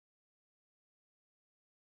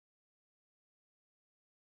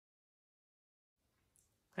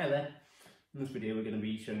Hi there. In this video we're going to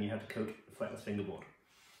be showing you how to coat a fretless fingerboard.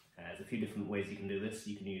 There's a few different ways you can do this.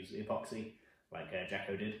 You can use epoxy, like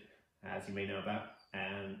Jacko did, as you may know about,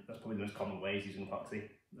 and that's probably the most common way is using epoxy.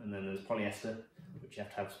 And then there's polyester, which you have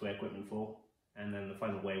to have spare equipment for. And then the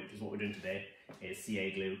final way, which is what we're doing today, is CA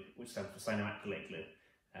glue, which stands for cyanoacrylate glue.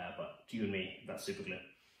 But to you and me, that's super glue.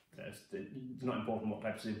 So it's not important what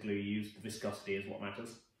type of super glue you use, the viscosity is what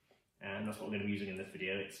matters. And that's what we're going to be using in this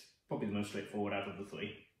video. It's probably the most straightforward out of the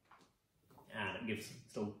three. And it gives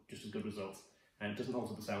still just as good results. And it doesn't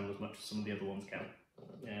alter the sound as much as some of the other ones can.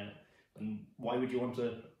 And why would you want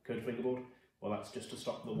to coat a fingerboard? Well, that's just to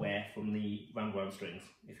stop the wear from the round wound strings.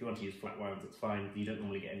 If you want to use flat wounds, it's fine. You don't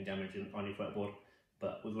normally get any damage on your fretboard.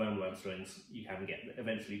 But with round wound strings, you can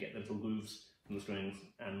eventually get little grooves from the strings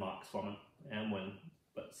and marks from it.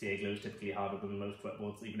 But CA glue is typically harder than most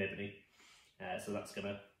fretboards, even ebony. So that's going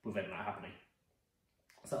to prevent that happening.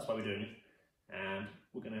 So that's why we're doing it. And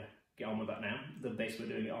we're going to get on with that now. The base we're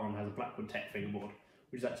doing it on has a Blackwood Tech fingerboard,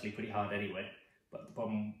 which is actually pretty hard anyway. But the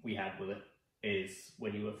problem we had with it is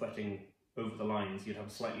when you were fretting over the lines, you'd have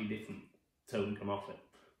a slightly different tone come off it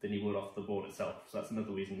than you would off the board itself. So that's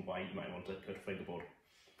another reason why you might want to coat a fingerboard.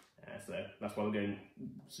 So that's why we're going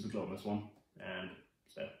super glue on this one. And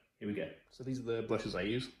so here we go. So these are the brushes I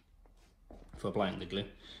use for applying the glue.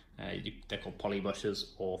 They're called poly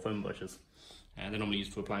brushes or foam brushes. They're normally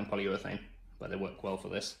used for applying polyurethane, but they work well for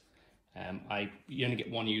this. You only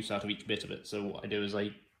get one use out of each bit of it, so what I do is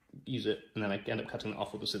I use it and then I end up cutting it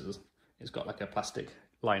off with the scissors. It's got like a plastic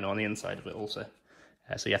liner on the inside of it also,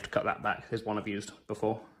 so you have to cut that back. There's one I've used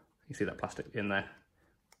before. You see that plastic in there?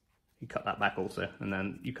 You cut that back also, and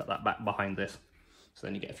then you cut that back behind this, so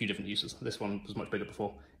then you get a few different uses. This one was much bigger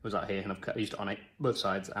before. It was out here, and I've used it on both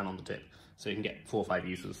sides and on the tip, so you can get 4 or 5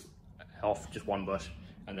 uses off just one brush,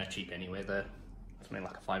 and they're cheap anyway. They're something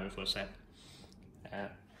like a £5 for a set.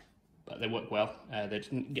 But they work well. They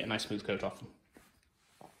get a nice smooth coat off them.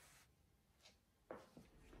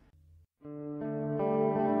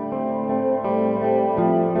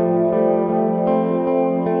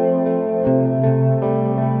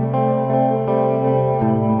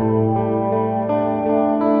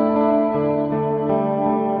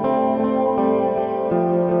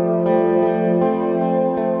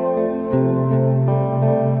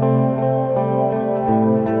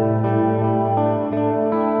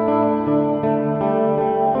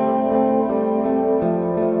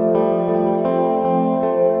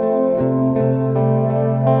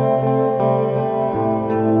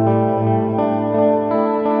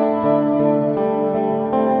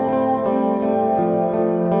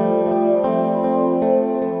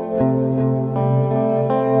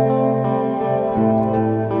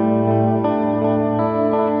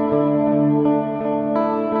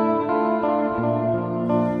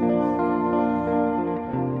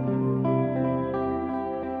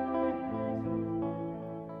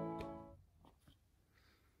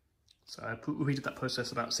 So I repeated that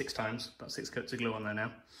process about 6 times, about 6 coats of glue on there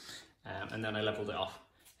now, and then I levelled it off.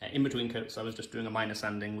 In between coats I was just doing a minor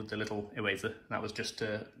sanding with the little eraser. That was just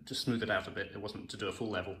to smooth it out a bit. It wasn't to do a full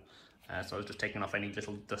level, so I was just taking off any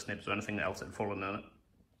little dust nibs or anything else that had fallen on it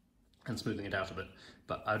and smoothing it out a bit.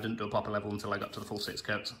 But I didn't do a proper level until I got to the full 6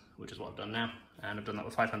 coats, which is what I've done now. And I've done that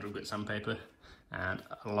with 500 grit sandpaper and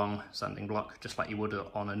a long sanding block, just like you would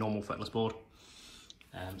on a normal fretless board.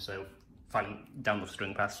 So filing down the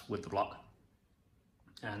string pass with the block,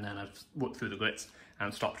 and then I've worked through the grits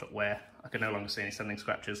and stopped at where I could no longer see any sanding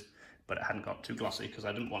scratches, but it hadn't got too glossy, because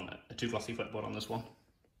I didn't want a too glossy fretboard on this one,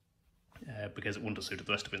 because it wouldn't have suited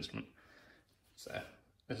the rest of the instrument. So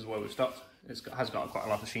this is where we've stopped. It has got quite a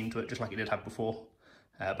lot of sheen to it, just like it did have before,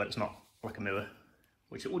 but it's not like a mirror,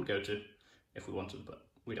 which it would go to if we wanted, but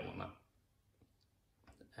we don't want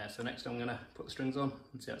that. So next I'm going to put the strings on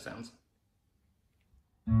and see how it sounds.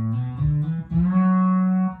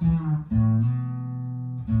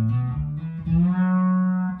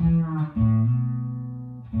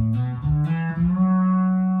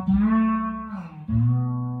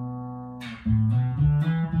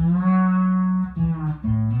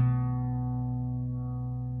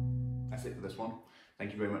 That's it for this one.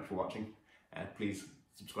 Thank you very much for watching. Please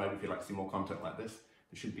subscribe if you'd like to see more content like this.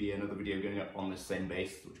 There should be another video going up on this same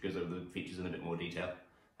base, which goes over the features in a bit more detail.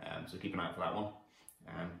 So keep an eye out for that one.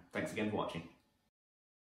 Thanks again for watching.